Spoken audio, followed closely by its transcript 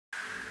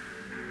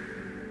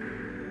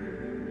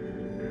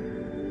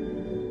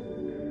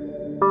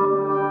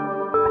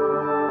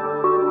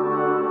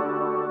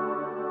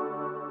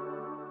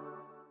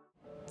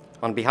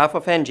On behalf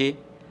of ENGIE,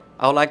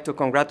 I would like to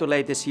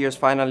congratulate this year's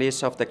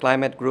finalists of the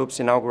Climate Group's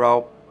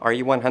inaugural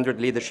RE100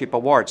 Leadership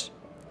Awards.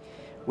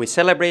 We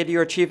celebrate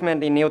your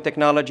achievement in new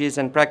technologies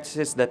and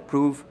practices that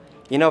prove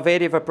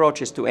innovative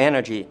approaches to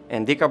energy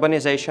and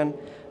decarbonization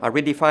are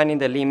redefining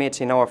the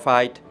limits in our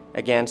fight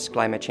against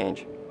climate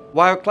change.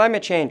 While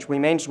climate change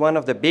remains one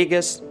of the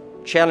biggest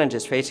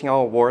challenges facing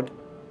our world,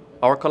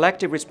 our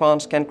collective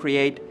response can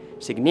create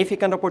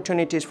significant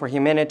opportunities for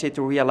humanity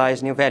to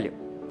realize new value.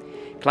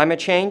 Climate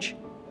change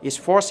is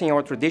forcing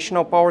our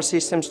traditional power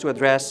systems to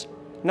address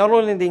not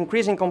only the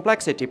increasing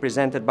complexity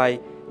presented by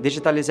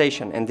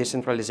digitalization and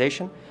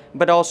decentralization,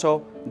 but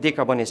also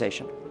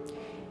decarbonization.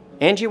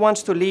 ENGIE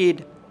wants to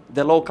lead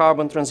the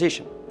low-carbon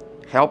transition,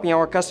 helping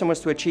our customers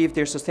to achieve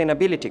their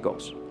sustainability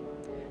goals.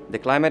 The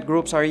Climate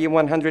Group's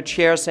RE100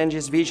 shares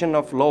ENGIE's vision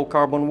of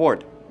low-carbon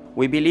world.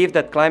 We believe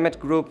that Climate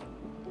Group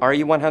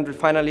RE100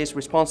 finalists'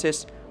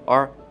 responses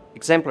are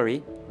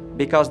exemplary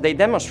because they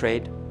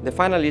demonstrate the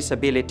finalists'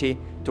 ability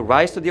to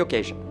rise to the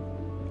occasion.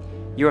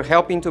 You are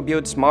helping to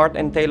build smart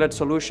and tailored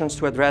solutions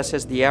to address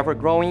the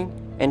ever-growing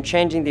and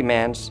changing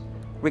demands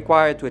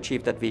required to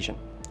achieve that vision.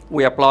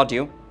 We applaud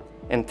you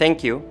and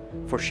thank you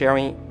for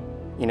sharing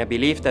in a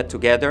belief that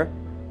together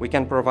we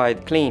can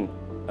provide clean,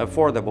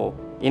 affordable,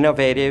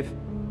 innovative,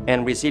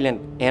 and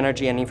resilient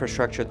energy and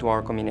infrastructure to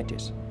our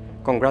communities.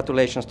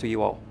 Congratulations to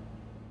you all.